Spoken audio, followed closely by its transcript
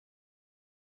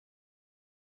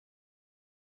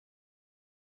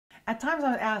At times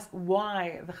I would ask,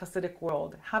 why the Hasidic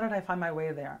world? How did I find my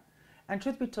way there? And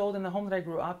truth be told, in the home that I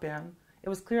grew up in, it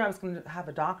was clear I was going to have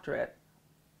a doctorate.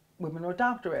 Women wrote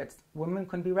doctorates. Women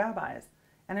couldn't be rabbis.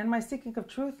 And in my seeking of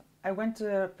truth, I went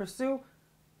to pursue,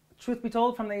 truth be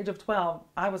told, from the age of 12,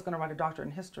 I was going to write a doctorate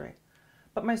in history.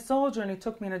 But my soul journey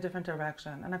took me in a different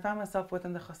direction, and I found myself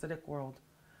within the Hasidic world.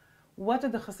 What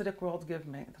did the Hasidic world give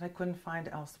me that I couldn't find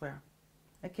elsewhere?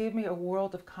 It gave me a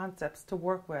world of concepts to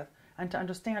work with and to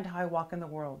understand how I walk in the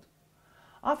world.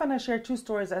 Often I share two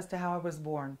stories as to how I was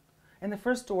born. In the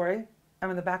first story, I'm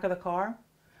in the back of the car.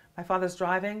 My father's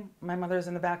driving. My mother's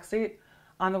in the back seat.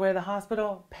 On the way to the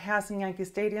hospital, passing Yankee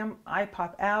Stadium, I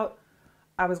pop out.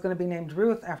 I was going to be named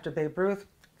Ruth after Babe Ruth.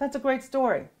 That's a great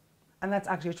story. And that's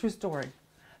actually a true story.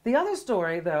 The other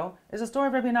story, though, is a story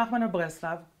of Rabbi Nachman of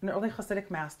Breslov, an early Hasidic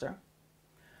master,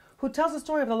 who tells the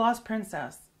story of the lost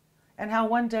princess and how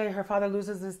one day her father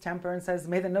loses his temper and says,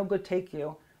 "May the no good take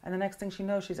you." And the next thing she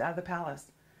knows, she's out of the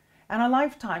palace. And a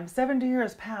lifetime, 70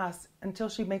 years pass until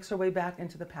she makes her way back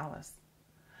into the palace.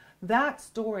 That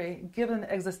story gives an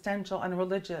existential and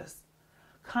religious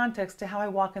context to how I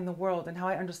walk in the world and how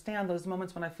I understand those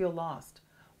moments when I feel lost.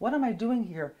 What am I doing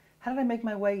here? How did I make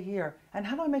my way here? And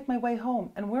how do I make my way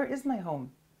home? And where is my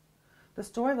home? The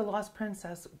story of the lost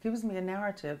princess gives me a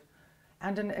narrative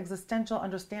and an existential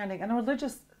understanding and a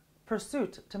religious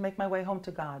pursuit to make my way home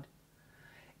to God.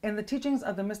 In the teachings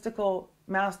of the mystical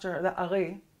master, the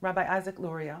Ari, Rabbi Isaac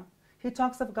Luria, he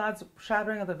talks of God's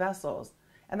shattering of the vessels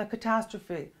and the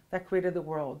catastrophe that created the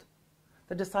world.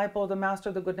 The disciple of the master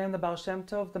of the good name, the Baal Shem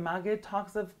Tov, the Maggid,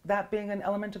 talks of that being an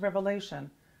element of revelation.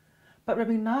 But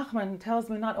Rabbi Nachman tells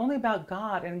me not only about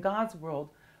God and God's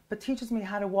world, but teaches me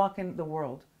how to walk in the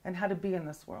world and how to be in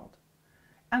this world.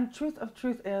 And truth of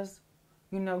truth is,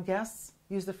 guests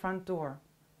use the front door.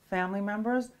 Family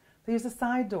members, they use the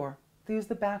side door. They use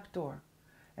the back door.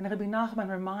 And Rabbi Nachman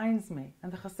reminds me,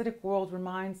 and the Hasidic world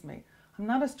reminds me, I'm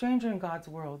not a stranger in God's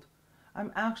world.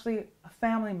 I'm actually a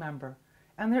family member.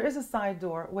 And there is a side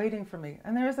door waiting for me.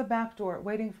 And there is a back door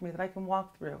waiting for me that I can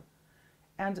walk through.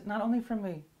 And not only for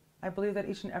me, I believe that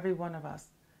each and every one of us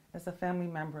is a family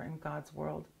member in God's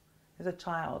world, is a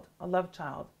child, a loved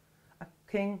child, a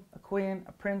king, a queen,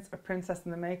 a prince, a princess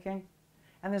in the making.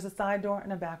 And there's a side door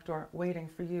and a back door waiting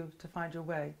for you to find your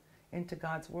way into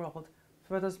God's world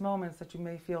for those moments that you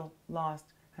may feel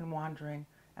lost and wandering,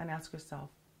 and ask yourself,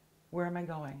 where am I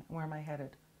going? Where am I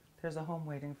headed? There's a home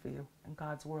waiting for you, and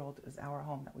God's world is our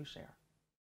home that we share.